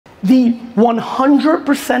The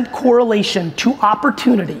 100% correlation to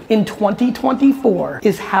opportunity in 2024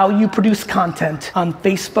 is how you produce content on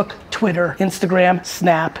Facebook, Twitter, Instagram,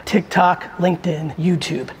 Snap, TikTok, LinkedIn,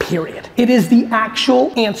 YouTube, period. It is the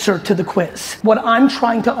actual answer to the quiz. What I'm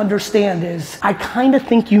trying to understand is, I kind of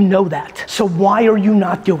think you know that. So why are you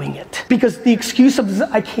not doing it? Because the excuse of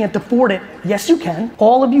I can't afford it, yes you can.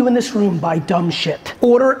 All of you in this room buy dumb shit.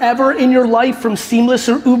 Order ever in your life from Seamless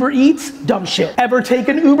or Uber Eats? Dumb shit. Ever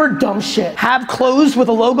taken Uber? Dumb shit. Have clothes with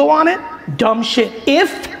a logo on it? Dumb shit.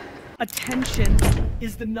 If attention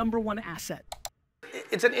is the #1 asset.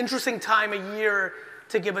 It's an interesting time of year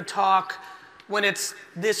to give a talk when it's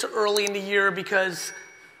this early in the year because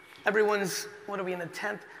everyone's, what are we in the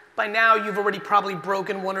 10th? By now you've already probably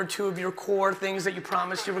broken 1 or 2 of your core things that you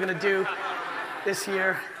promised you were gonna do this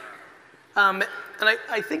year. And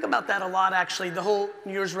I think about that a lot actually, the whole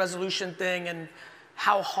New Year's resolution thing and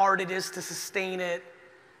how hard it is to sustain it.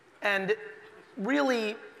 And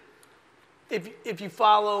really, if you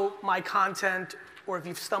follow my content or if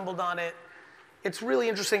you've stumbled on it, it's really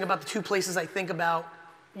interesting about the 2 places I think about.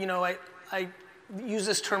 You know, I use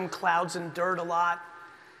this term clouds and dirt a lot,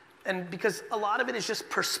 and because a lot of it is just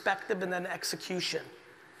perspective and then execution.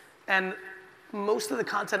 And most of the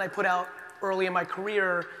content I put out early in my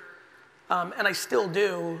career, and I still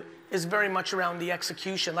do, is very much around the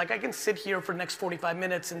execution. Like I can sit here for the next 45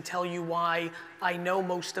 minutes and tell you why I know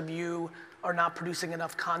most of you are not producing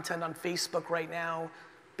enough content on Facebook right now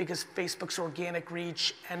because Facebook's organic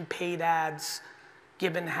reach and paid ads,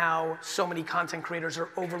 given how so many content creators are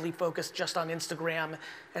overly focused just on Instagram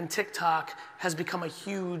and TikTok, has become a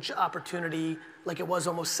huge opportunity like it was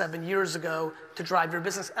almost 7 years ago to drive your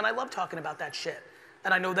business. And I love talking about that shit.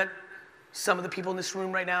 And I know that some of the people in this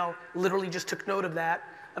room right now literally just took note of that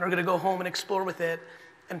and are gonna go home and explore with it.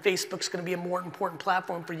 And Facebook's gonna be a more important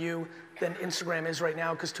platform for you than Instagram is right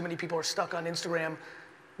now because too many people are stuck on Instagram.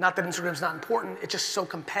 Not that Instagram's not important, it's just so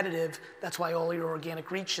competitive. That's why all your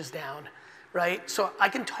organic reach is down, right? So I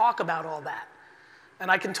can talk about all that. And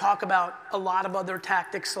I can talk about a lot of other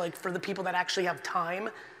tactics, like for the people that actually have time.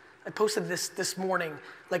 I posted this morning,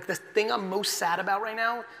 like the thing I'm most sad about right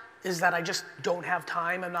now is that I just don't have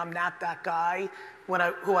time and I'm not that guy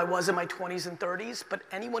who I was in my 20s and 30s, but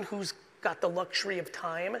anyone who's got the luxury of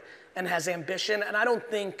time and has ambition, and I don't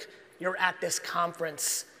think you're at this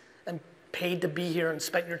conference and paid to be here and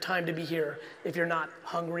spent your time to be here if you're not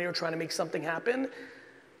hungry or trying to make something happen.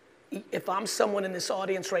 If I'm someone in this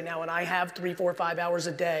audience right now and I have 3, 4, 5 hours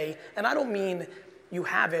a day, and I don't mean you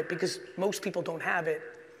have it because most people don't have it,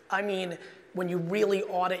 I mean when you really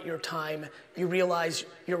audit your time, you realize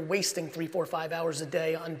you're wasting 3, 4, 5 hours a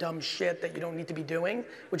day on dumb shit that you don't need to be doing,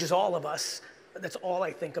 which is all of us. That's all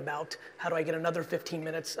I think about. How do I get another 15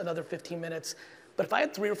 minutes, another 15 minutes? But if I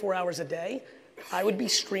had 3 or 4 hours a day, I would be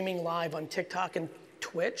streaming live on TikTok and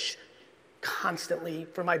Twitch constantly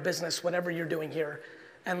for my business, whatever you're doing here.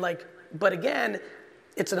 And like, but again,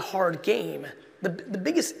 it's a hard game. The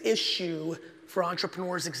biggest issue for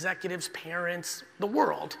entrepreneurs, executives, parents, the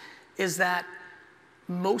world, is that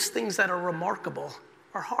most things that are remarkable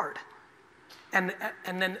are hard. And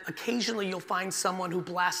then occasionally you'll find someone who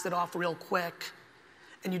blasted off real quick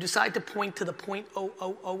and you decide to point to the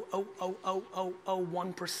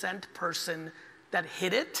 0.0000001% person that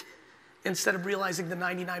hit it instead of realizing the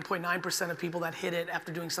 99.9% of people that hit it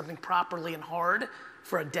after doing something properly and hard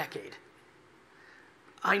for a decade.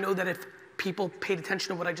 I know that if people paid attention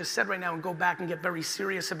to what I just said right now and go back and get very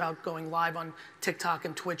serious about going live on TikTok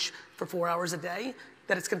and Twitch for 4 hours a day,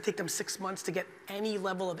 that it's gonna take them 6 months to get any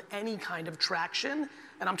level of any kind of traction.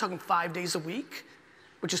 And I'm talking 5 days a week,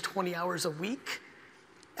 which is 20 hours a week.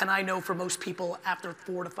 And I know for most people after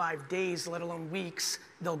 4 to 5 days, let alone weeks,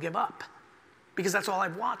 they'll give up. Because that's all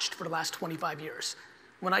I've watched for the last 25 years.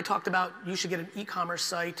 When I talked about you should get an e-commerce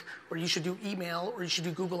site, or you should do email, or you should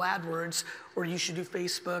do Google AdWords, or you should do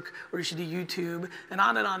Facebook, or you should do YouTube, and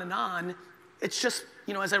on and on and on, it's just,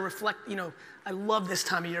 you know, as I reflect, you know, I love this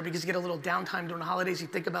time of year because you get a little downtime during the holidays, you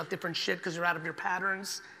think about different shit because you're out of your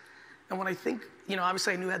patterns. And when I think, you know,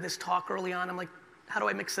 obviously I knew I had this talk early on, I'm like, how do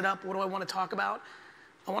I mix it up? What do I want to talk about?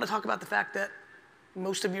 I want to talk about the fact that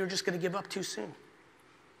most of you are just going to give up too soon.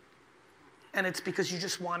 And it's because you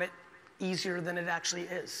just want it easier than it actually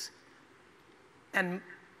is. And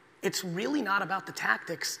it's really not about the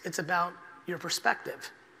tactics, it's about your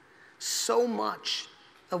perspective. So much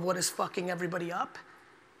of what is fucking everybody up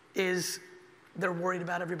is they're worried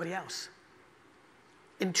about everybody else.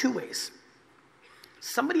 In 2 ways.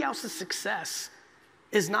 Somebody else's success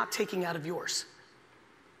is not taking out of yours.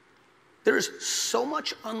 There's so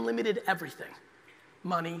much unlimited everything.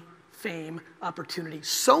 Money, fame, opportunity,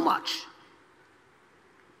 so much.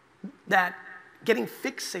 that getting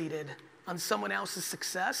fixated on someone else's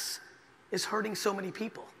success is hurting so many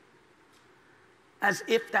people, as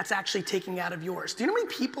if that's actually taking out of yours. Do you know how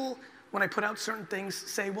many people, when I put out certain things,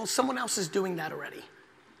 say, well, someone else is doing that already?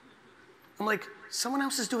 I'm like, someone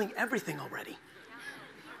else is doing everything already.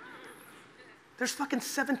 There's fucking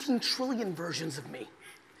 17 trillion versions of me.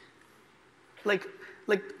 Like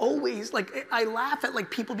always, like I laugh at like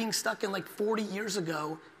people being stuck in like 40 years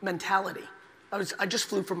ago mentality. I just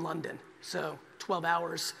flew from London, so 12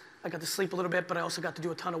 hours. I got to sleep a little bit, but I also got to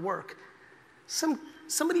do a ton of work.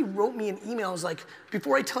 Somebody wrote me an email, it was like,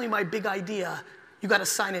 before I tell you my big idea, you gotta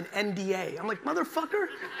sign an NDA. I'm like, motherfucker.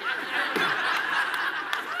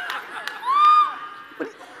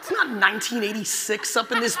 It's not 1986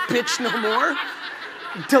 up in this bitch no more.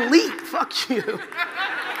 Delete, fuck you.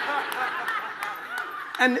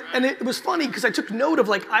 And it was funny because I took note of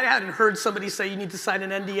like, I hadn't heard somebody say you need to sign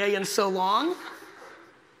an NDA in so long.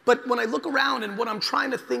 But when I look around and what I'm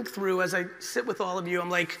trying to think through as I sit with all of you, I'm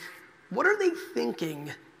like, what are they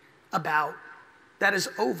thinking about that is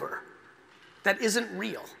over, that isn't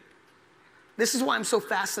real? This is why I'm so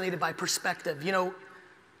fascinated by perspective. You know,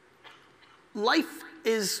 life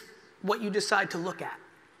is what you decide to look at.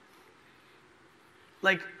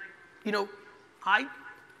 Like, you know, I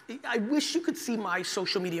wish you could see my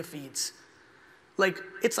social media feeds. Like,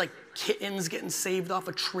 it's like kittens getting saved off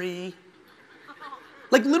a tree.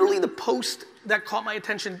 Like literally the post that caught my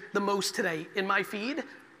attention the most today in my feed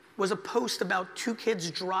was a post about 2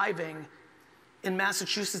 kids driving in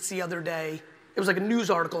Massachusetts the other day. It was like a news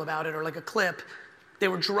article about it or like a clip. They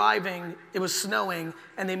were driving, it was snowing,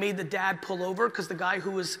 and they made the dad pull over because the guy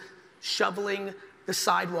who was shoveling the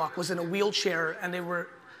sidewalk was in a wheelchair, and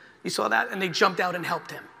you saw that? And they jumped out and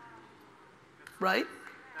helped him. Right?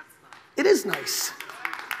 It is nice.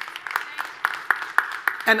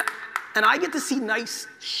 And I get to see nice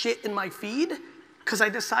shit in my feed because I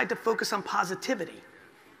decide to focus on positivity.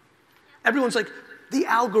 Everyone's like, the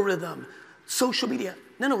algorithm, social media.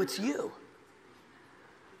 No, it's you.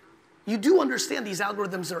 You do understand these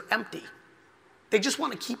algorithms are empty. They just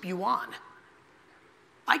want to keep you on.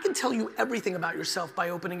 I can tell you everything about yourself by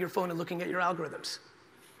opening your phone and looking at your algorithms.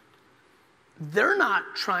 They're not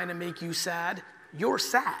trying to make you sad. You're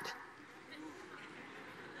sad.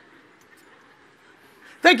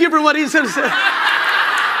 Thank you, everybody. If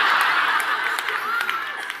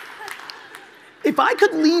I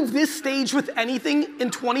could leave this stage with anything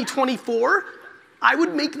in 2024, I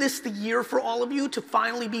would make this the year for all of you to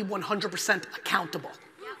finally be 100% accountable.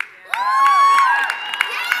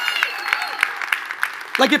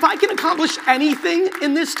 Like if I can accomplish anything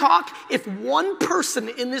in this talk, if one person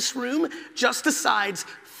in this room just decides,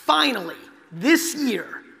 finally, this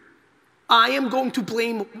year, I am going to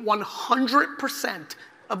blame 100%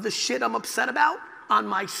 of the shit I'm upset about on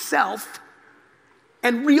myself,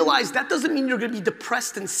 and realize that doesn't mean you're gonna be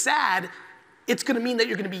depressed and sad. It's gonna mean that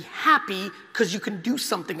you're gonna be happy because you can do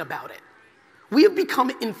something about it. We have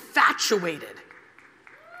become infatuated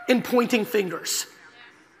in pointing fingers.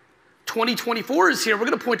 2024 is here, we're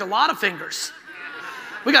gonna point a lot of fingers.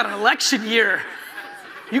 We got an election year.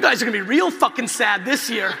 You guys are gonna be real fucking sad this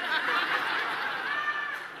year.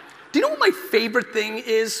 Do you know what my favorite thing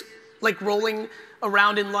is, like rolling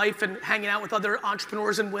around in life and hanging out with other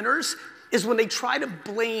entrepreneurs and winners, is when they try to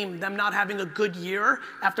blame them not having a good year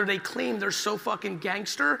after they claim they're so fucking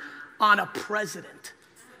gangster on a president.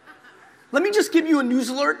 Let me just give you a news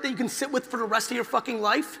alert that you can sit with for the rest of your fucking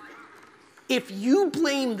life. If you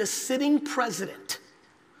blame the sitting president,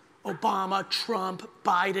 Obama, Trump,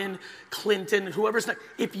 Biden, Clinton, whoever's next,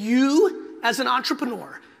 if you, as an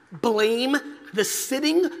entrepreneur, blame the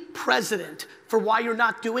sitting president for why you're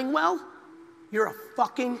not doing well, you're a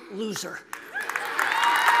fucking loser.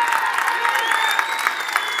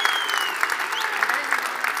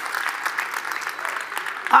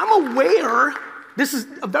 I'm aware, this is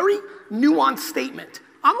a very nuanced statement.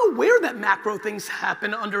 I'm aware that macro things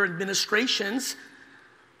happen under administrations.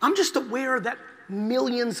 I'm just aware that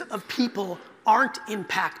millions of people aren't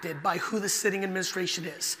impacted by who the sitting administration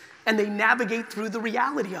is, and they navigate through the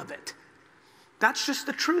reality of it. That's just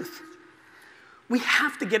the truth. We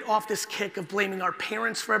have to get off this kick of blaming our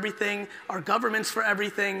parents for everything, our governments for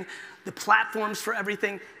everything, the platforms for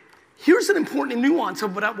everything. Here's an important nuance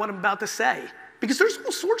of what I'm about to say, because there's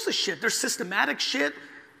all sorts of shit. There's systematic shit.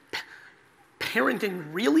 Parenting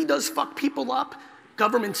really does fuck people up.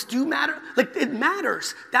 Governments do matter. Like, it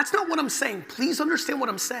matters. That's not what I'm saying. Please understand what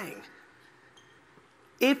I'm saying.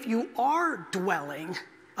 If you are dwelling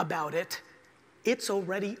about it, it's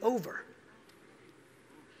already over.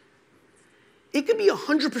 It could be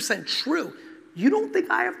 100% true. You don't think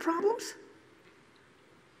I have problems?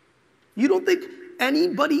 You don't think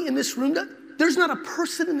anybody in this room, there's not a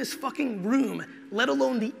person in this fucking room, let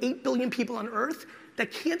alone the 8 billion people on earth,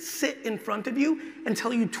 that can't sit in front of you and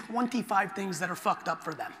tell you 25 things that are fucked up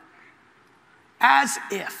for them. As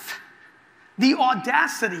if. The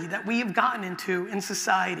audacity that we have gotten into in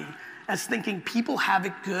society as thinking people have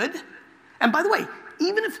it good. And by the way,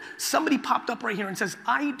 even if somebody popped up right here and says,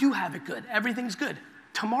 I do have it good, everything's good,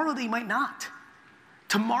 tomorrow they might not.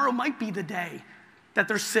 Tomorrow might be the day that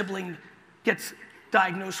their sibling gets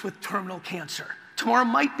diagnosed with terminal cancer. Tomorrow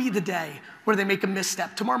might be the day where they make a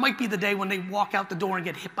misstep. Tomorrow might be the day when they walk out the door and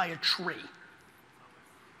get hit by a tree.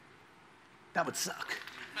 That would suck.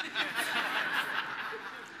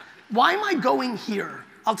 Why am I going here?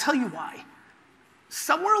 I'll tell you why.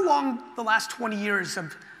 Somewhere along the last 20 years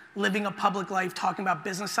of living a public life, talking about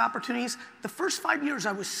business opportunities, the first 5 years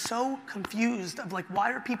I was so confused of like,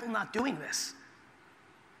 why are people not doing this?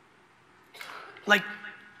 Like,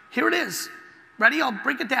 here it is. Ready? I'll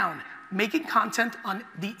break it down. Making content on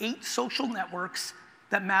the 8 social networks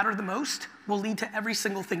that matter the most will lead to every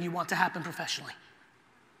single thing you want to happen professionally.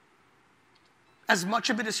 As much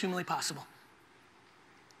of it as humanly possible.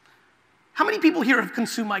 How many people here have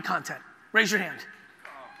consumed my content? Raise your hand.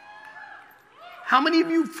 How many of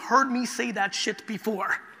you have heard me say that shit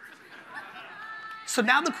before? So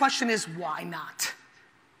now the question is, why not?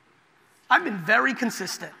 I've been very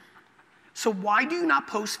consistent. So why do you not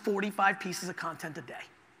post 45 pieces of content a day?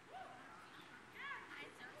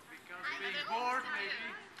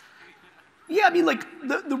 Yeah, I mean, like,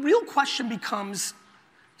 the real question becomes,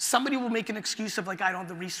 somebody will make an excuse of like, I don't have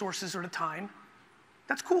the resources or the time.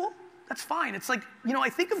 That's cool, that's fine. It's like, you know, I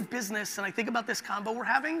think of business and I think about this combo we're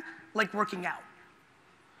having, like working out,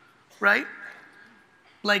 right?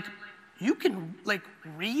 Like, you can like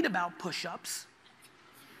read about push-ups.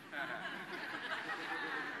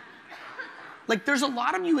 Like, there's a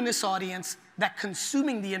lot of you in this audience that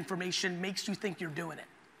consuming the information makes you think you're doing it.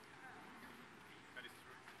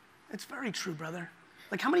 It's very true, brother.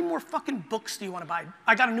 Like, how many more fucking books do you want to buy?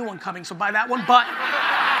 I got a new one coming, so buy that one, but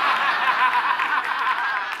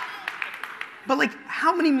like,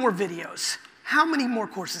 how many more videos? How many more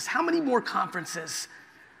courses? How many more conferences?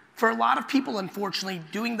 For a lot of people, unfortunately,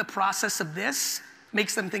 doing the process of this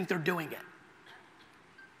makes them think they're doing it.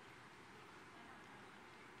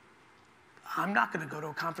 I'm not gonna go to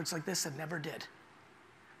a conference like this, I never did.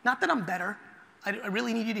 Not that I'm better, I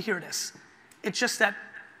really need you to hear this. It's just that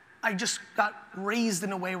I just got raised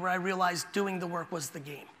in a way where I realized doing the work was the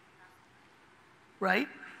game, right?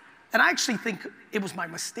 And I actually think it was my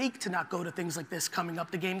mistake to not go to things like this coming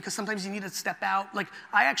up the game, because sometimes you need to step out. Like,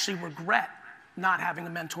 I actually regret not having a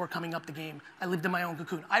mentor coming up the game. I lived in my own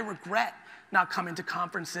cocoon. I regret not coming to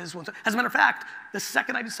conferences. As a matter of fact, the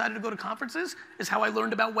second I decided to go to conferences is how I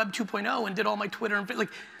learned about Web 2.0 and did all my Twitter and like,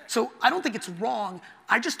 so I don't think it's wrong.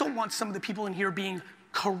 I just don't want some of the people in here being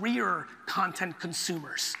career content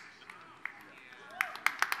consumers.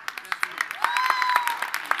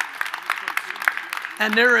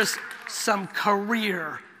 And there is some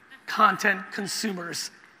career content consumers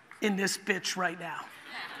in this bitch right now.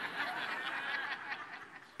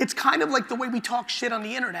 It's kind of like the way we talk shit on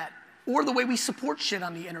the internet or the way we support shit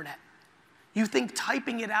on the internet. You think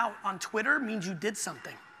typing it out on Twitter means you did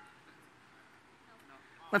something.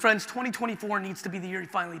 My friends, 2024 needs to be the year you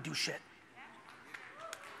finally do shit.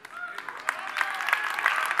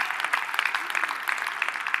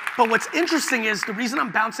 But what's interesting is the reason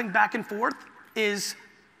I'm bouncing back and forth is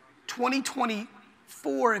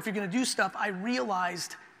 2024, if you're gonna do stuff, I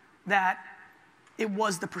realized that it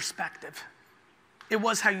was the perspective. It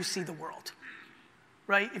was how you see the world,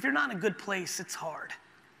 right? If you're not in a good place, it's hard.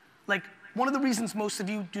 Like, one of the reasons most of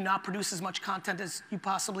you do not produce as much content as you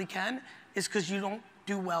possibly can is because you don't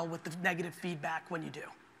do well with the negative feedback when you do,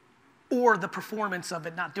 or the performance of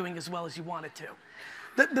it not doing as well as you want it to.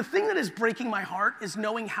 The thing that is breaking my heart is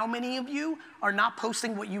knowing how many of you are not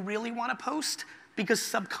posting what you really want to post because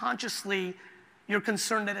subconsciously you're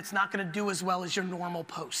concerned that it's not going to do as well as your normal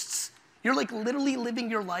posts. You're like literally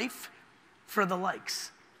living your life for the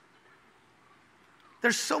likes.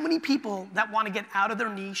 There's so many people that want to get out of their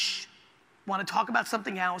niche, want to talk about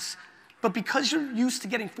something else, but because you're used to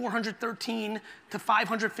getting 413 to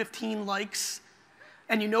 515 likes,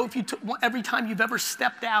 and you know if you every time you've ever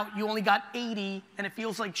stepped out, you only got 80 and it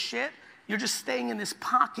feels like shit, you're just staying in this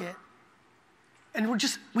pocket, and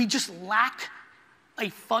we just lack a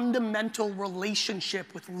fundamental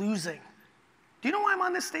relationship with losing. Do you know why I'm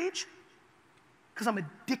on this stage? Because I'm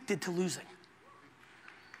addicted to losing.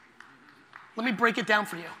 Let me break it down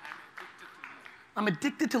for you. I'm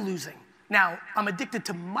addicted to losing. Now, I'm addicted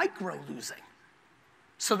to micro losing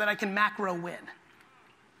so that I can macro win.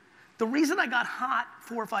 The reason I got hot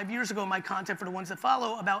 4 or 5 years ago in my content for the ones that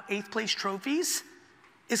follow about 8th place trophies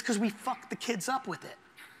is because we fucked the kids up with it.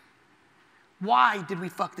 Why did we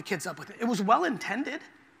fuck the kids up with it? It was well intended.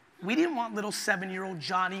 We didn't want little 7-year-old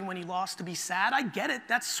Johnny when he lost to be sad. I get it,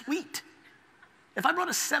 that's sweet. If I brought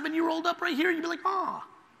a 7-year-old up right here, you'd be like, aw.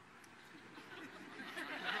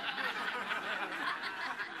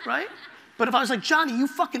 Right? But if I was like, Johnny, you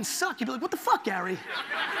fucking suck, you'd be like, what the fuck, Gary?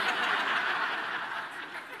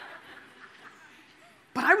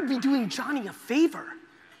 But I would be doing Johnny a favor.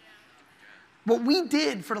 What we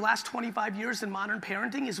did for the last 25 years in modern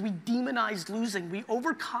parenting is we demonized losing. We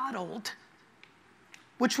over-coddled,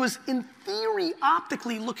 which was in theory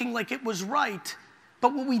optically looking like it was right,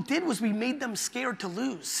 but what we did was we made them scared to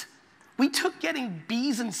lose. We took getting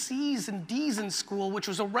B's and C's and D's in school, which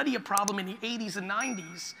was already a problem in the 80s and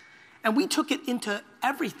 90s, and we took it into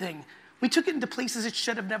everything. We took it into places it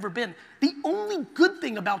should have never been. The only good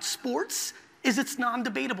thing about sports is it's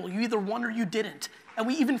non-debatable. You either won or you didn't, and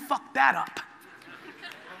we even fucked that up.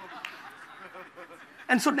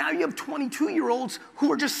 And so now you have 22-year-olds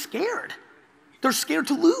who are just scared. They're scared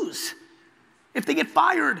to lose. If they get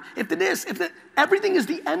fired, if the this, if the, everything is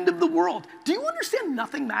the end of the world. Do you understand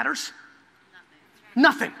nothing matters?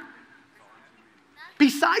 Nothing.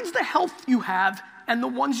 Besides the health you have and the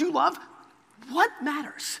ones you love, what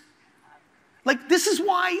matters? Like, this is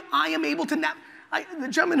why I am able to the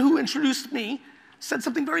gentleman who introduced me said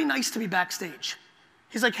something very nice to me backstage.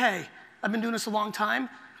 He's like, hey, I've been doing this a long time.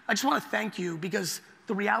 I just want to thank you because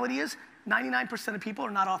the reality is 99% of people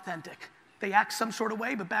are not authentic. They act some sort of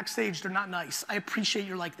way, but backstage they're not nice. I appreciate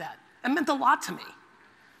you're like that. It meant a lot to me.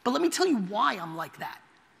 But let me tell you why I'm like that.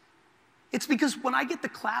 It's because when I get the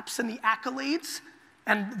claps and the accolades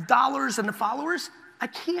and dollars and the followers, I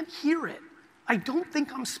can't hear it. I don't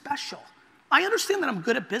think I'm special. I understand that I'm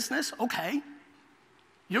good at business, okay.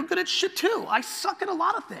 You're good at shit too. I suck at a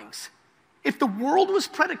lot of things. If the world was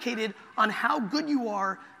predicated on how good you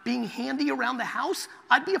are being handy around the house,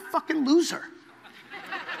 I'd be a fucking loser.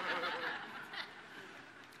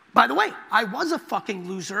 By the way, I was a fucking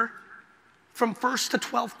loser from 1st to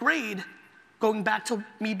 12th grade, going back to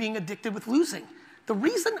me being addicted with losing. The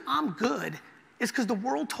reason I'm good is because the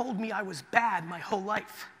world told me I was bad my whole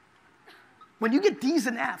life. When you get D's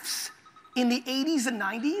and F's in the 80s and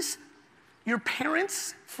 90s, your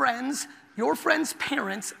parents, friends, your friends'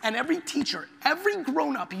 parents, and every teacher, every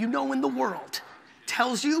grown-up you know in the world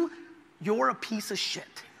tells you you're a piece of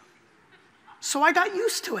shit. So I got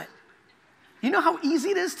used to it. You know how easy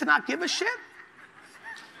it is to not give a shit?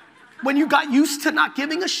 When you got used to not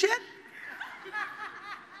giving a shit?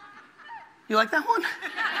 You like that one?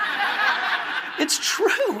 It's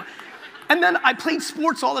true. And then I played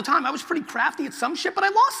sports all the time. I was pretty crafty at some shit, but I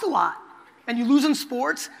lost a lot. And you lose in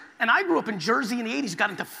sports. And I grew up in Jersey in the 80s,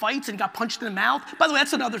 got into fights and got punched in the mouth. By the way,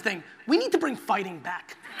 that's another thing. We need to bring fighting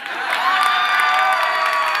back.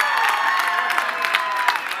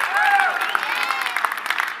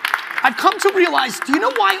 I've come to realize, do you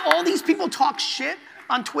know why all these people talk shit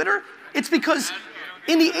on Twitter? It's because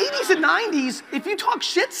in the 80s and 90s, if you talk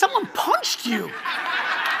shit, someone punched you.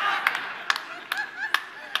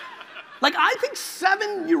 Like, I think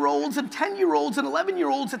 7-year-olds and 10-year-olds and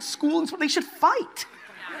 11-year-olds at school, they should fight.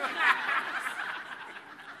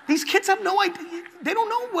 These kids have no idea. They don't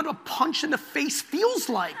know what a punch in the face feels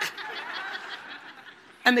like.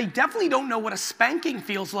 And they definitely don't know what a spanking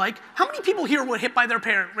feels like. How many people here were hit by their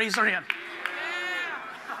parent? Raise their hand.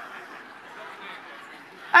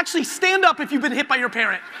 Actually, stand up if you've been hit by your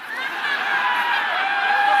parent.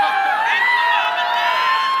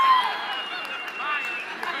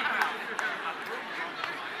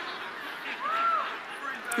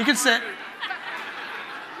 You can sit.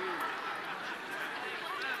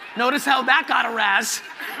 Notice how that got a razz.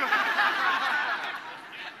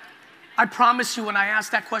 I promise you, when I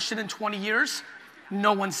ask that question in 20 years,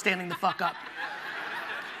 no one's standing the fuck up.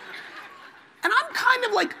 And I'm kind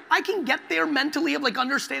of like, I can get there mentally of like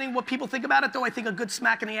understanding what people think about it, though I think a good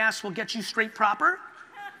smack in the ass will get you straight proper.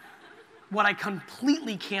 What I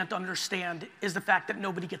completely can't understand is the fact that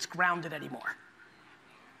nobody gets grounded anymore.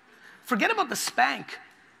 Forget about the spank.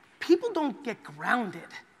 People don't get grounded.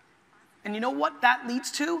 And you know what that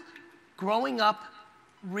leads to? Growing up,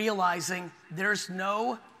 realizing there's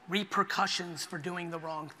no repercussions for doing the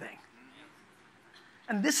wrong thing.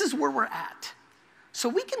 And this is where we're at. So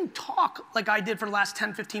we can talk like I did for the last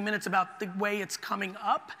 10, 15 minutes about the way it's coming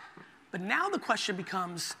up, but now the question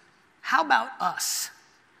becomes, how about us?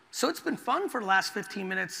 So it's been fun for the last 15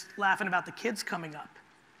 minutes laughing about the kids coming up.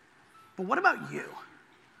 But what about you?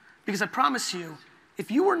 Because I promise you,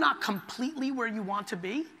 if you are not completely where you want to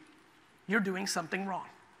be, you're doing something wrong.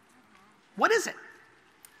 What is it?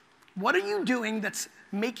 What are you doing that's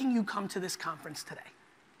making you come to this conference today?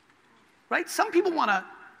 Right? Some people want to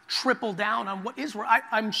triple down on what is,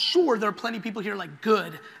 I'm sure there are plenty of people here like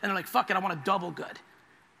good, and they're like, fuck it, I want to double good.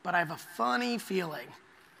 But I have a funny feeling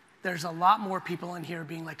there's a lot more people in here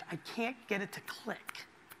being like, I can't get it to click.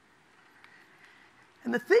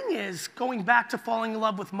 And the thing is, going back to falling in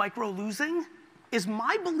love with micro-losing, is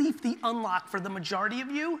my belief the unlock for the majority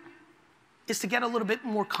of you is to get a little bit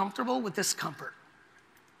more comfortable with discomfort.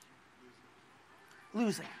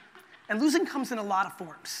 Losing. And losing comes in a lot of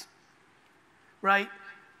forms, right?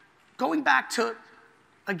 Going back to,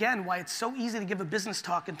 again, why it's so easy to give a business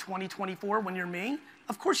talk in 2024 when you're me,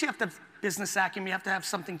 of course you have to have business acumen, you have to have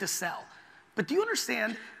something to sell. But do you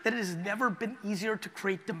understand that it has never been easier to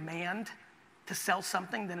create demand to sell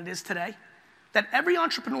something than it is today? That every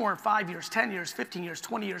entrepreneur 5 years, 10 years, 15 years,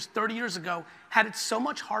 20 years, 30 years ago had it so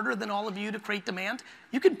much harder than all of you to create demand.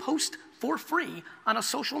 You can post for free on a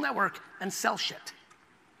social network and sell shit.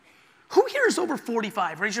 Who here is over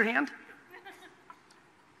 45? Raise your hand.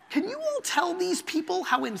 Can you all tell these people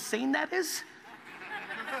how insane that is?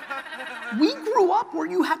 We grew up where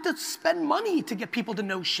you had to spend money to get people to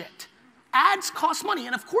know shit. Ads cost money,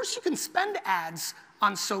 and of course you can spend ads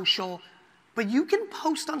on social, but you can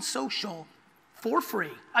post on social for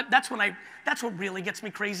free. That's what really gets me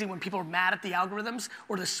crazy when people are mad at the algorithms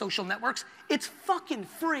or the social networks. It's fucking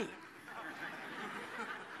free.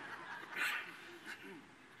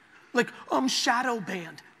 Like, I'm shadow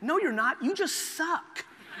banned. No, you're not. You just suck.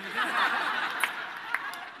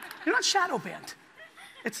 You're not shadow banned.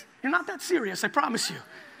 You're not that serious, I promise you.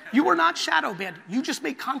 You are not shadow banned. You just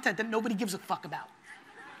make content that nobody gives a fuck about.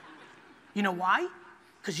 You know why?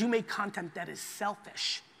 Because you make content that is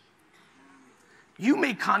selfish. You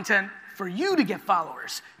make content for you to get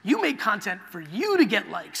followers. You make content for you to get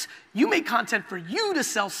likes. You make content for you to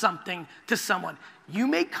sell something to someone. You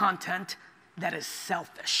make content that is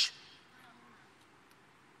selfish.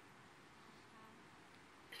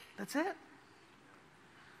 That's it.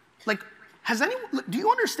 Like, do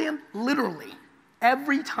you understand literally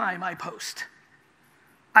every time I post,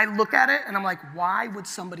 I look at it and I'm like, why would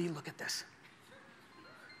somebody look at this?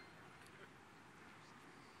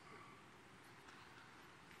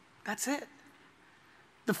 That's it.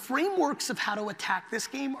 The frameworks of how to attack this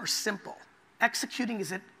game are simple. Executing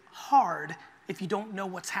is hard if you don't know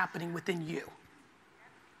what's happening within you.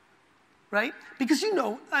 Right? Because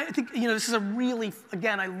I think, this is a really,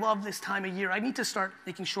 again, I love this time of year. I need to start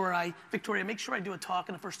making sure Victoria, make sure I do a talk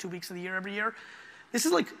in the first 2 weeks of the year every year. This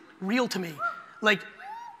is like real to me. Like,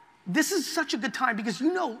 this is such a good time because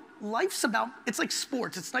life's about, it's like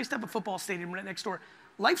sports. It's nice to have a football stadium right next door.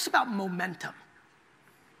 Life's about momentum.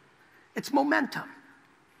 It's momentum,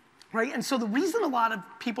 right? And so the reason a lot of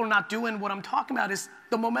people are not doing what I'm talking about is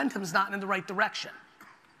the momentum's not in the right direction.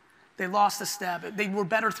 They lost a step. They were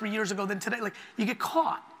better 3 years ago than today. Like, you get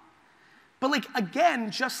caught. But like, again,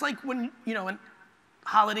 just like when, in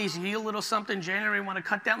holidays, you eat a little something, January, you want to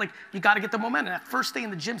cut down, like, you got to get the momentum. That first day in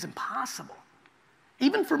the gym's impossible.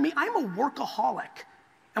 Even for me, I'm a workaholic.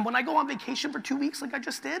 And when I go on vacation for 2 weeks like I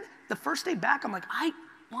just did, the first day back, I'm like, I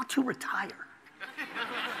want to retire.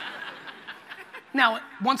 Now,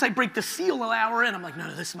 once I break the seal an hour in, I'm like, no,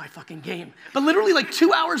 this is my fucking game. But literally like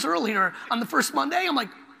 2 hours earlier on the first Monday, I'm like,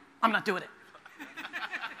 I'm not doing it.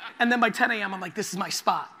 And then by 10 a.m., I'm like, this is my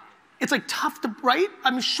spot. It's like tough to, right?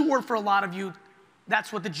 I'm sure for a lot of you,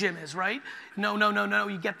 that's what the gym is, right? No,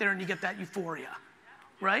 you get there and you get that euphoria,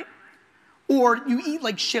 right? Or you eat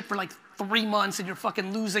like shit for like 3 months and you're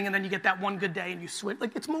fucking losing and then you get that one good day and you switch.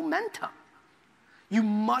 Like, it's momentum. You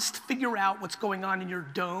must figure out what's going on in your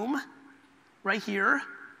dome right here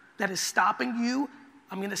that is stopping you.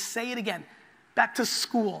 I'm gonna say it again. Back to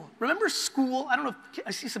school. Remember school? I don't know if,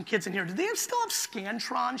 I see some kids in here. Do they still have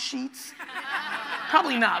Scantron sheets?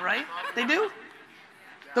 Probably not, right? They do?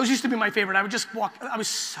 Those used to be my favorite. I would just walk, I was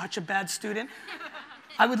such a bad student.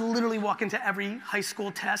 I would literally walk into every high school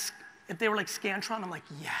test. If they were like Scantron, I'm like,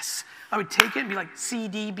 yes. I would take it and be like, C,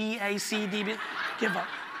 D, B, A, C, D, B. Give up.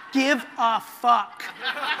 Give a fuck.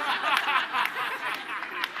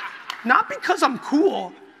 Not because I'm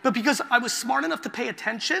cool, but because I was smart enough to pay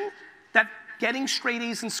attention that getting straight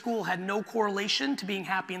A's in school had no correlation to being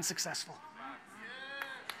happy and successful.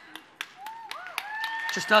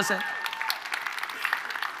 Just doesn't.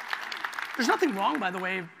 There's nothing wrong, by the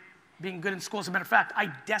way, being good in school. As a matter of fact,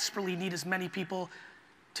 I desperately need as many people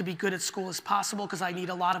to be good at school as possible because I need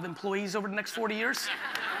a lot of employees over the next 40 years.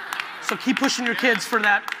 So keep pushing your kids for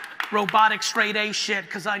that robotic straight A shit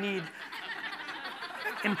because I need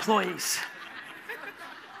employees.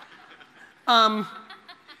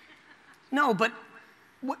 No, but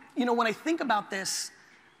when I think about this,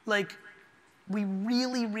 like, we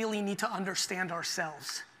really, really need to understand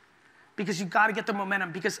ourselves because you've got to get the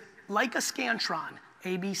momentum because like a Scantron,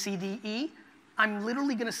 A, B, C, D, E, I'm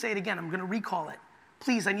literally gonna say it again, I'm gonna recall it.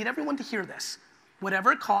 Please, I need everyone to hear this.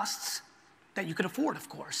 Whatever it costs, that you can afford, of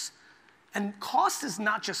course. And cost is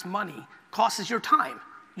not just money, cost is your time,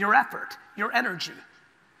 your effort, your energy.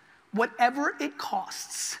 Whatever it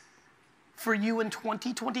costs for you in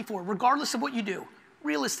 2024, regardless of what you do,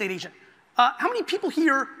 real estate agent. How many people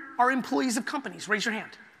here are employees of companies? Raise your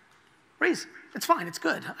hand. Raise. It's fine, it's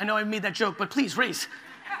good. I know I made that joke, but please raise.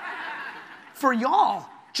 For y'all,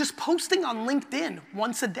 just posting on LinkedIn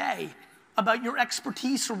once a day about your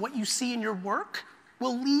expertise or what you see in your work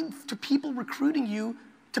will lead to people recruiting you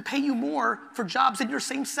to pay you more for jobs in your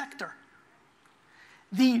same sector.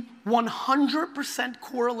 The 100%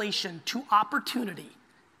 correlation to opportunity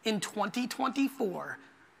in 2024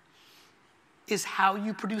 is how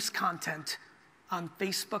you produce content on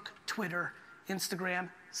Facebook, Twitter, Instagram,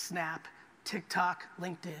 Snap, TikTok,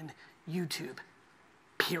 LinkedIn, YouTube,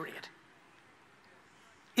 period.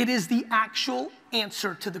 It is the actual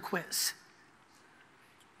answer to the quiz.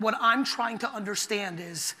 What I'm trying to understand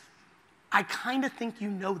is, I kind of think you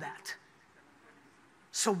know that.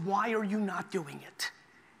 So why are you not doing it?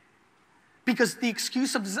 Because the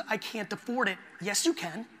excuse of I can't afford it, yes you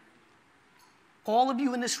can. All of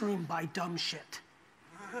you in this room buy dumb shit.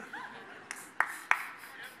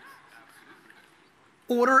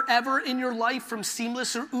 Order ever in your life from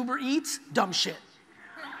Seamless or Uber Eats? Dumb shit.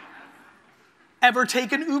 Ever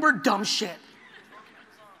taken Uber? Dumb shit.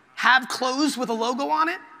 Have clothes with a logo on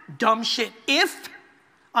it? Dumb shit. If,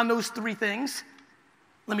 on those three things,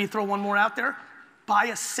 let me throw one more out there, buy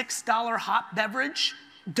a $6 hot beverage?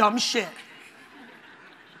 Dumb shit.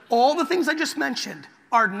 All the things I just mentioned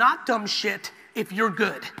are not dumb shit if you're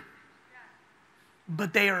good.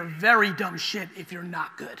 But they are very dumb shit if you're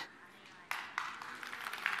not good.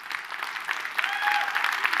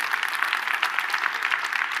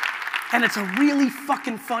 And it's a really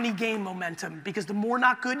fucking funny game, momentum, because the more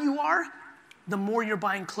not good you are, the more you're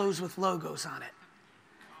buying clothes with logos on it.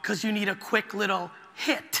 Because you need a quick little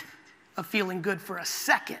hit of feeling good for a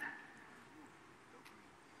second.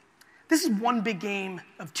 This is one big game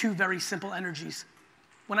of two very simple energies.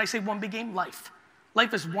 When I say one big game, life.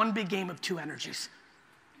 Life is one big game of two energies.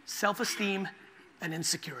 Self-esteem and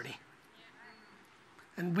insecurity.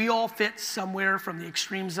 And we all fit somewhere from the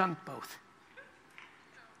extremes on both.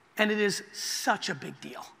 And it is such a big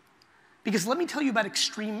deal. Because let me tell you about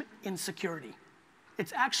extreme insecurity.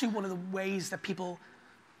 It's actually one of the ways that people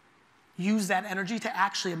use that energy to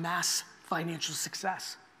actually amass financial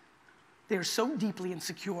success. They are so deeply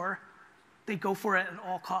insecure, they go for it at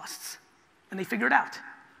all costs. And they figure it out.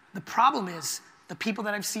 The problem is, the people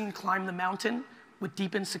that I've seen climb the mountain with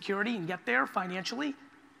deep insecurity and get there financially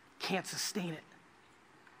can't sustain it.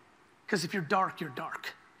 Because if you're dark, you're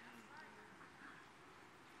dark.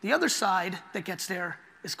 The other side that gets there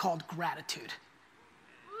is called gratitude.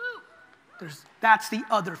 That's the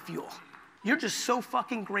other fuel. You're just so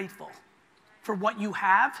fucking grateful for what you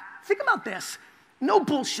have. Think about this. No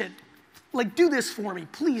bullshit. Like, do this for me,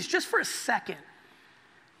 please, just for a second.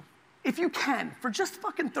 If you can, for just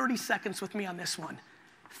fucking 30 seconds with me on this one.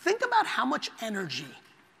 Think about how much energy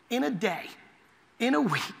in a day, in a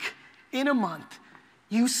week, in a month,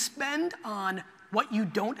 you spend on what you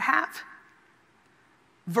don't have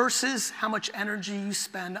versus how much energy you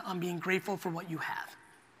spend on being grateful for what you have.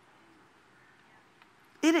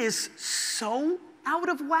 It is so out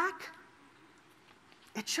of whack.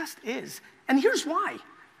 It just is. And here's why.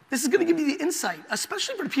 This is gonna give you the insight,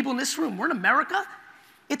 especially for the people in this room. We're in America.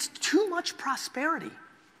 It's too much prosperity.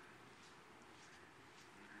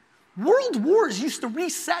 World wars used to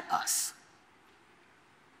reset us.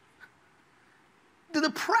 The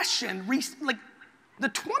Depression, like the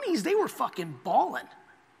 20s, they were fucking balling.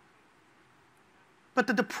 But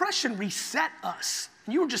the Depression reset us.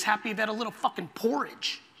 And you were just happy if you had a little fucking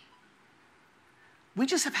porridge. We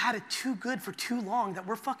just have had it too good for too long that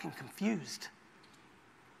we're fucking confused.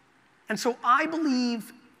 And so I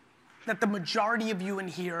believe that the majority of you in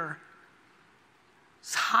here's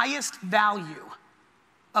highest value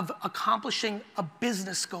of accomplishing a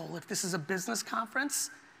business goal, if this is a business conference,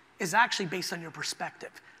 is actually based on your perspective.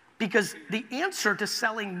 Because the answer to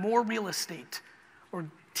selling more real estate or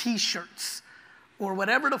t-shirts or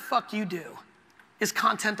whatever the fuck you do is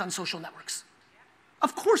content on social networks.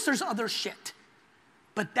 Of course there's other shit,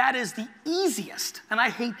 but that is the easiest, and I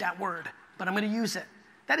hate that word, but I'm gonna use it.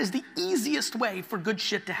 That is the easiest way for good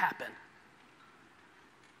shit to happen.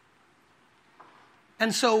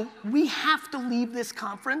 And so we have to leave this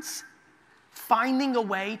conference finding a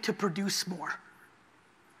way to produce more.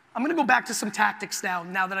 I'm gonna go back to some tactics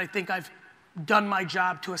now that I think I've done my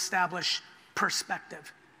job to establish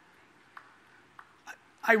perspective.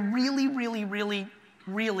 I really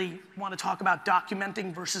want to talk about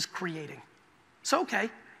documenting versus creating. So, okay,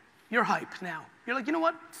 you're hype now. You're like, you know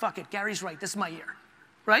what? Fuck it, Gary's right, this is my year.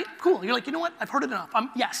 Right? Cool, you're like, you know what? I've heard it enough.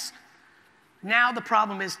 Yes. Now the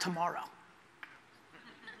problem is tomorrow.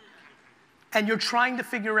 And you're trying to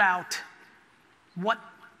figure out what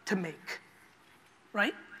to make,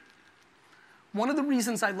 right? One of the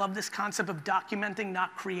reasons I love this concept of documenting,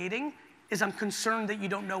 not creating, is I'm concerned that you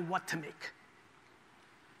don't know what to make.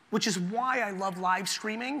 Which is why I love live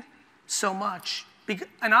streaming so much.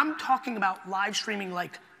 And I'm talking about live streaming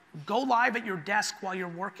like go live at your desk while you're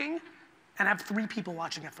working and have 3 people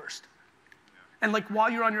watching at first. And like while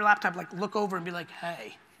you're on your laptop, like look over and be like,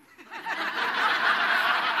 hey.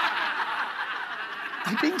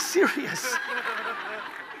 I'm being serious.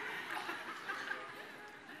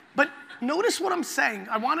 But notice what I'm saying.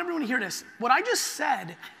 I want everyone to hear this. What I just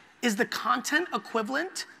said is the content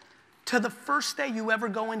equivalent to the first day you ever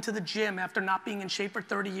go into the gym after not being in shape for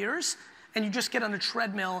 30 years, and you just get on a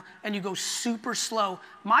treadmill and you go super slow.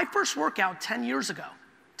 My first workout 10 years ago,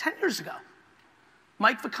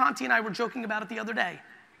 Mike Vacanti and I were joking about it the other day.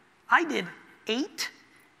 I did 8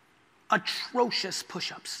 atrocious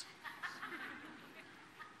push-ups.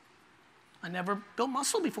 I never built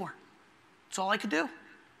muscle before. That's all I could do.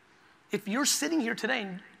 If you're sitting here today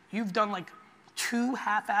and you've done like 2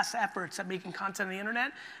 half-ass efforts at making content on the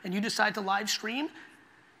internet and you decide to live stream,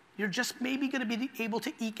 you're just maybe gonna be able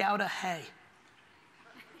to eke out a hey.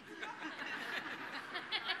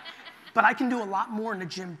 But I can do a lot more in the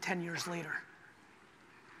gym 10 years later.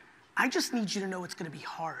 I just need you to know it's gonna be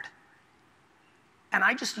hard. And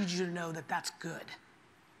I just need you to know that that's good.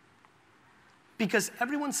 Because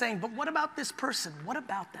everyone's saying, but what about this person? What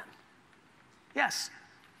about them? Yes,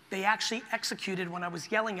 they actually executed when I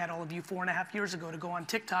was yelling at all of you 4.5 years ago to go on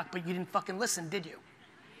TikTok, but you didn't fucking listen, did you?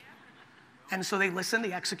 And so they listened,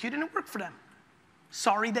 they executed, and it worked for them.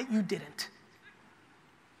 Sorry that you didn't.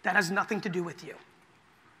 That has nothing to do with you.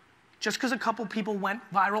 Just because a couple people went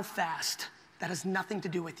viral fast, that has nothing to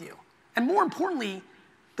do with you. And more importantly,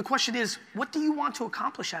 the question is, what do you want to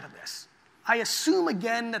accomplish out of this? I assume,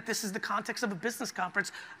 again, that this is the context of a business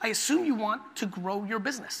conference. I assume you want to grow your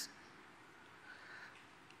business.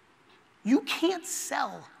 You can't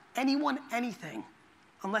sell anyone anything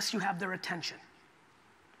unless you have their attention.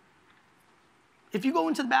 If you go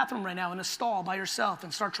into the bathroom right now in a stall by yourself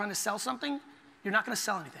and start trying to sell something, you're not gonna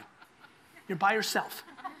sell anything. You're by yourself.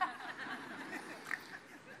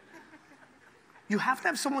 You have to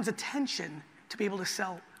have someone's attention to be able to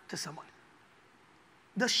sell to someone.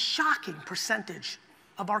 The shocking percentage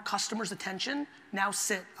of our customers' attention now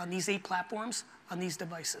sit on these 8 platforms, on these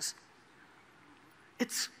devices.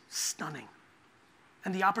 It's stunning.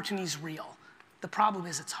 And the opportunity is real. The problem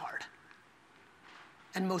is it's hard.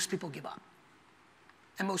 And most people give up.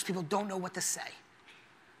 And most people don't know what to say.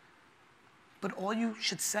 But all you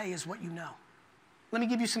should say is what you know. Let me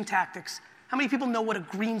give you some tactics. How many people know what a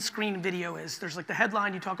green screen video is? There's like the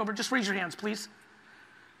headline you talk over. Just raise your hands, please.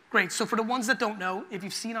 Great, so for the ones that don't know, if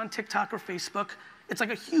you've seen on TikTok or Facebook, it's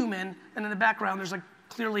like a human, and in the background there's like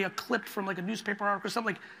clearly a clip from like a newspaper article or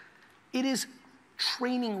something. Like, it is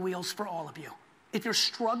training wheels for all of you. If you're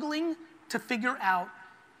struggling to figure out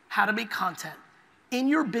how to make content in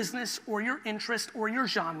your business or your interest or your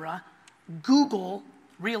genre, Google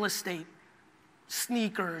real estate,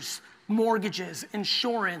 sneakers, mortgages,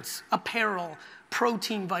 insurance, apparel,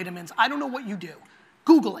 protein vitamins. I don't know what you do.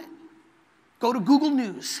 Google it. Go to Google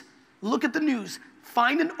News, look at the news,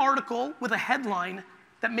 find an article with a headline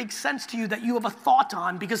that makes sense to you that you have a thought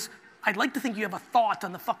on, because I'd like to think you have a thought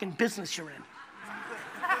on the fucking business you're in.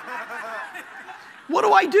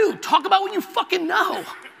 What do? Talk about what you fucking know.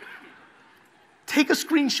 Take a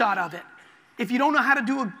screenshot of it. If you don't know how to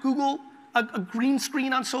do a green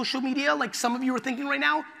screen on social media, like some of you are thinking right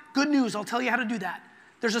now, good news, I'll tell you how to do that.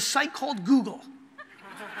 There's a site called Google.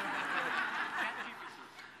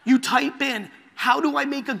 You type in, how do I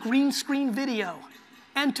make a green screen video?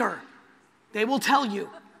 Enter. They will tell you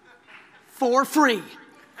for free.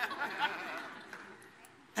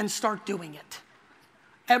 And start doing it.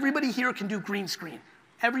 Everybody here can do green screen.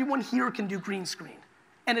 Everyone here can do green screen.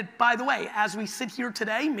 And by the way, as we sit here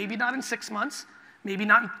today, maybe not in 6 months, maybe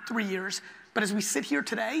not in 3 years, but as we sit here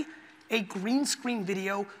today, a green screen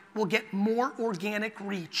video will get more organic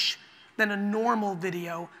reach than a normal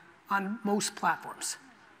video on most platforms.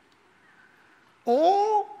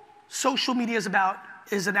 All social media is about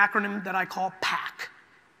is an acronym that I call PAC.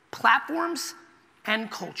 Platforms and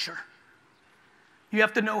culture. You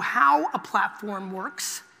have to know how a platform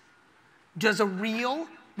works. Does a reel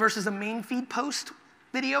versus a main feed post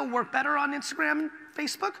video work better on Instagram and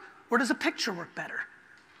Facebook? Or does a picture work better?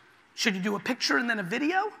 Should you do a picture and then a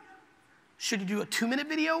video? Should you do a 2-minute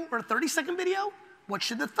video or a 30-second video? What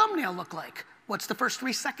should the thumbnail look like? What's the first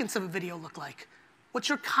 3 seconds of a video look like? What's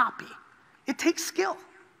your copy? It takes skill.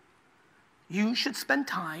 You should spend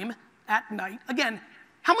time at night. Again,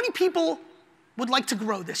 how many people would like to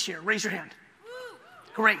grow this year? Raise your hand.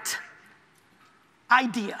 Great.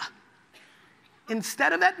 Idea.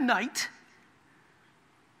 Instead of at night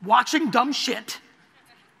watching dumb shit,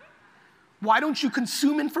 why don't you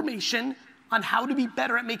consume information on how to be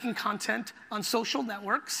better at making content on social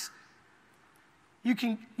networks? You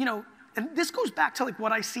can, and this goes back to like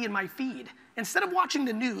what I see in my feed. Instead of watching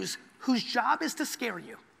the news, whose job is to scare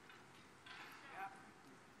you.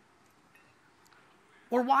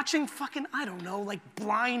 Or watching fucking, I don't know, like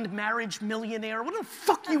Blind Marriage Millionaire, what the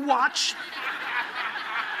fuck you watch?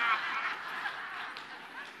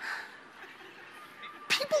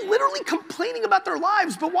 People literally complaining about their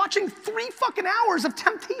lives, but watching 3 fucking hours of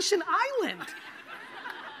Temptation Island.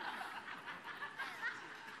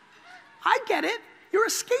 I get it, you're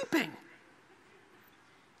escaping.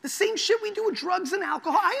 The same shit we do with drugs and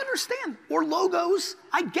alcohol, I understand. Or logos,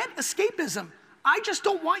 I get escapism. I just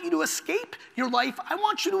don't want you to escape your life. I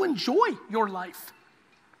want you to enjoy your life.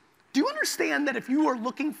 Do you understand that if you are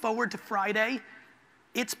looking forward to Friday,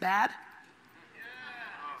 it's bad?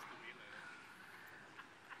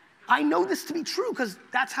 I know this to be true because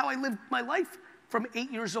that's how I lived my life from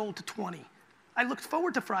 8 years old to 20. I looked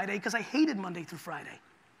forward to Friday because I hated Monday through Friday.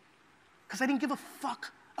 Because I didn't give a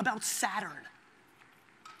fuck about Saturn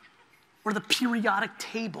or the periodic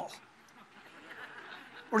table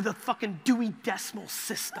or the fucking Dewey Decimal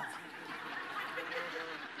System.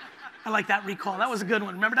 I like that recall. That was a good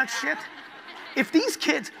one. Remember that shit? If these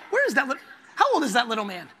kids, where is that how old is that little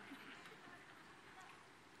man?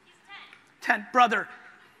 He's 10. 10. Brother,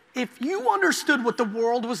 if you understood what the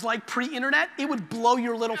world was like pre-internet, it would blow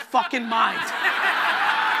your little fucking mind.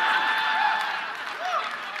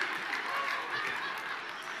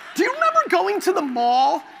 Do you remember going to the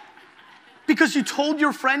mall because you told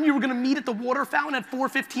your friend you were gonna meet at the water fountain at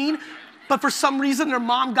 4:15, but for some reason their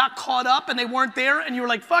mom got caught up and they weren't there and you were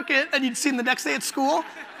like, fuck it, and you'd see them the next day at school?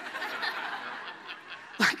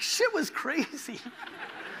 Like, shit was crazy.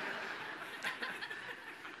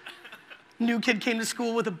 New kid came to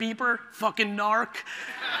school with a beeper, fucking narc.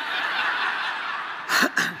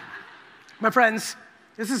 My friends,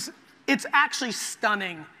 it's actually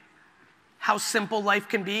stunning how simple life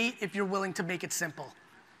can be if you're willing to make it simple.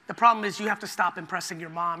 The problem is you have to stop impressing your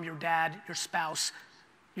mom, your dad, your spouse,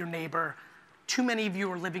 your neighbor. Too many of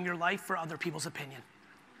you are living your life for other people's opinion.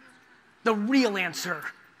 The real answer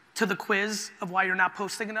to the quiz of why you're not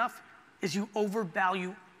posting enough is you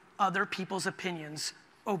overvalue other people's opinions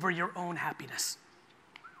over your own happiness.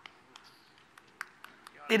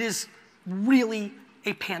 It is really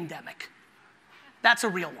a pandemic. That's a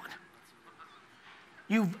real one.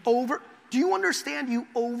 Do you understand you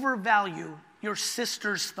overvalue your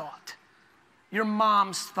sister's thought, your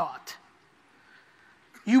mom's thought?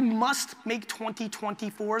 You must make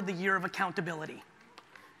 2024 the year of accountability.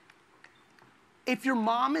 If your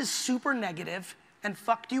mom is super negative and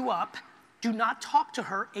fucked you up, do not talk to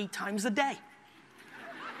her 8 times a day.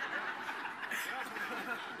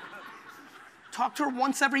 Talk to her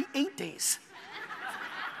once every 8 days.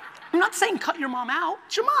 I'm not saying cut your mom out.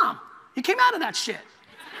 It's your mom. You came out of that shit.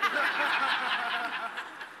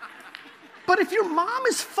 But if your mom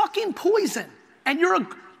is fucking poison and do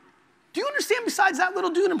you understand besides that little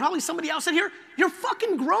dude and probably somebody else in here, you're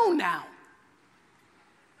fucking grown now.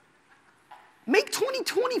 Make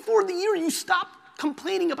 2024 the year you stop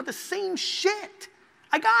complaining about the same shit.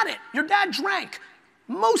 I got it. Your dad drank.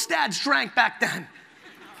 Most dads drank back then.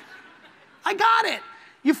 I got it.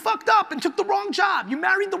 You fucked up and took the wrong job. You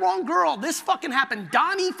married the wrong girl. This fucking happened.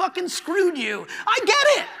 Donnie fucking screwed you. I get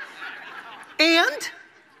it. And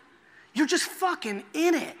you're just fucking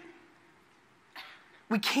in it.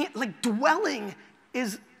 We can't, dwelling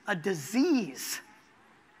is a disease.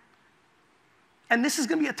 And this is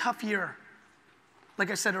gonna be a tough year.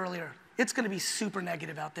 Like I said earlier, it's gonna be super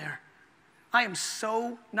negative out there. I am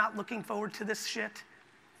so not looking forward to this shit.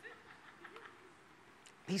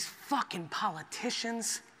 These fucking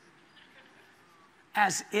politicians,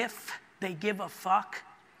 as if they give a fuck.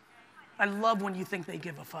 I love when you think they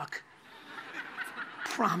give a fuck.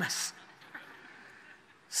 Promise.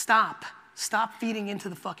 Stop feeding into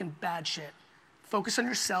the fucking bad shit. Focus on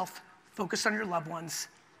yourself, focus on your loved ones.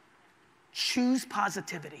 Choose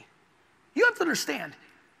positivity. You have to understand,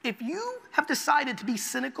 If you have decided to be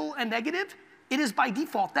cynical and negative, it is by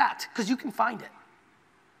default that, because you can find it.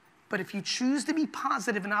 But if you choose to be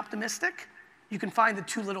positive and optimistic, you can find the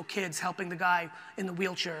two little kids helping the guy in the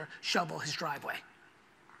wheelchair shovel his driveway.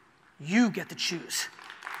 You get to choose.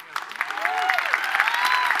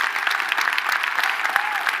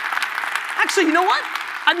 Actually, you know what?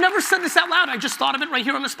 I've never said this out loud. I just thought of it right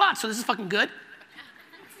here on the spot, so this is fucking good.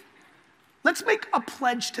 Let's make a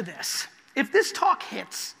pledge to this. If this talk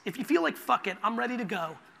hits, if you feel like, fuck it, I'm ready to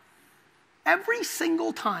go, every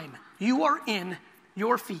single time you are in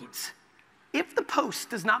your feeds, if the post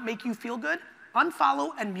does not make you feel good,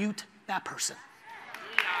 unfollow and mute that person.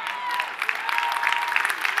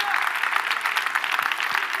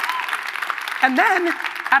 And then,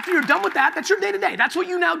 after you're done with that, that's your day-to-day. That's what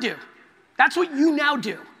you now do. That's what you now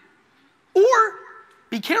do. Or,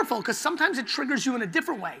 be careful, because sometimes it triggers you in a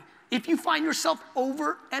different way. If you find yourself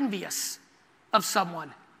over-envious of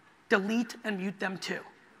someone, delete and mute them too.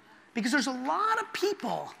 Because there's a lot of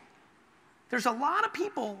people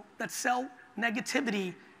that sell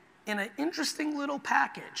negativity in an interesting little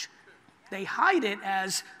package. They hide it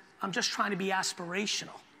as, I'm just trying to be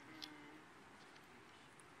aspirational.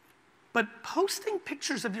 But posting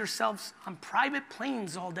pictures of yourselves on private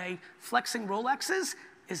planes all day, flexing Rolexes,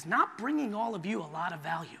 is not bringing all of you a lot of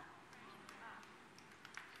value.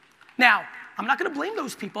 Now, I'm not gonna blame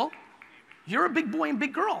those people. You're a big boy and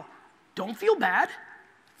big girl. Don't feel bad,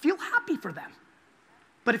 feel happy for them.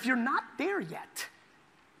 But if you're not there yet,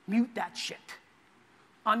 mute that shit.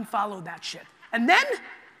 Unfollow that shit. And then,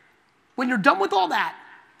 when you're done with all that,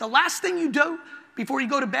 the last thing you do before you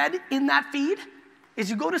go to bed in that feed is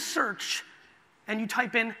you go to search and you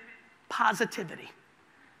type in positivity.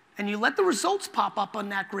 And you let the results pop up on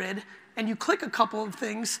that grid and you click a couple of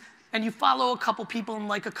things and you follow a couple people and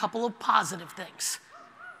like a couple of positive things.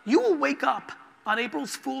 You will wake up on April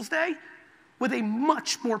Fool's Day with a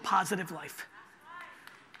much more positive life.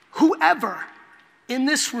 Whoever in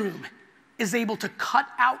this room is able to cut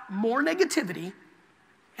out more negativity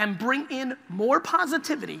and bring in more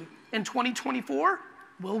positivity in 2024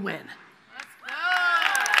 will win.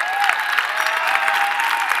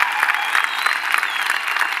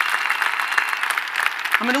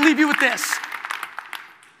 I'm gonna leave you with this.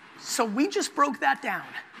 So we just broke that down.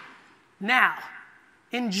 Now,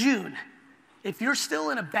 in June, if you're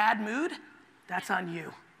still in a bad mood, that's on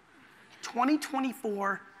you.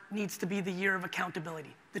 2024 needs to be the year of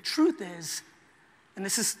accountability. The truth is, and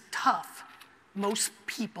this is tough, most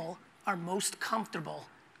people are most comfortable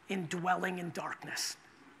in dwelling in darkness.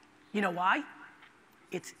 You know why?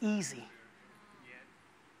 It's easy.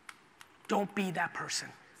 Don't be that person.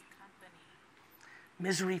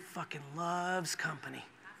 Misery fucking loves company.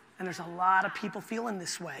 And there's a lot of people feeling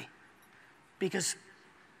this way because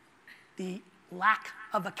the lack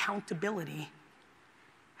of accountability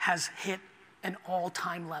has hit an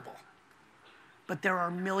all-time level. But there are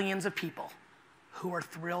millions of people who are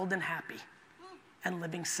thrilled and happy and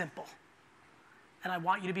living simple. And I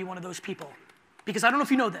want you to be one of those people. Because I don't know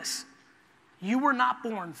if you know this, you were not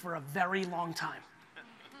born for a very long time.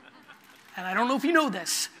 And I don't know if you know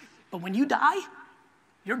this, but when you die,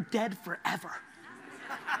 you're dead forever.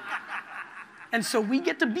 And so we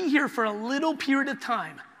get to be here for a little period of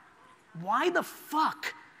time. Why the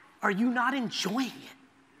fuck are you not enjoying it?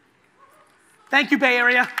 Thank you, Bay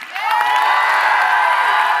Area.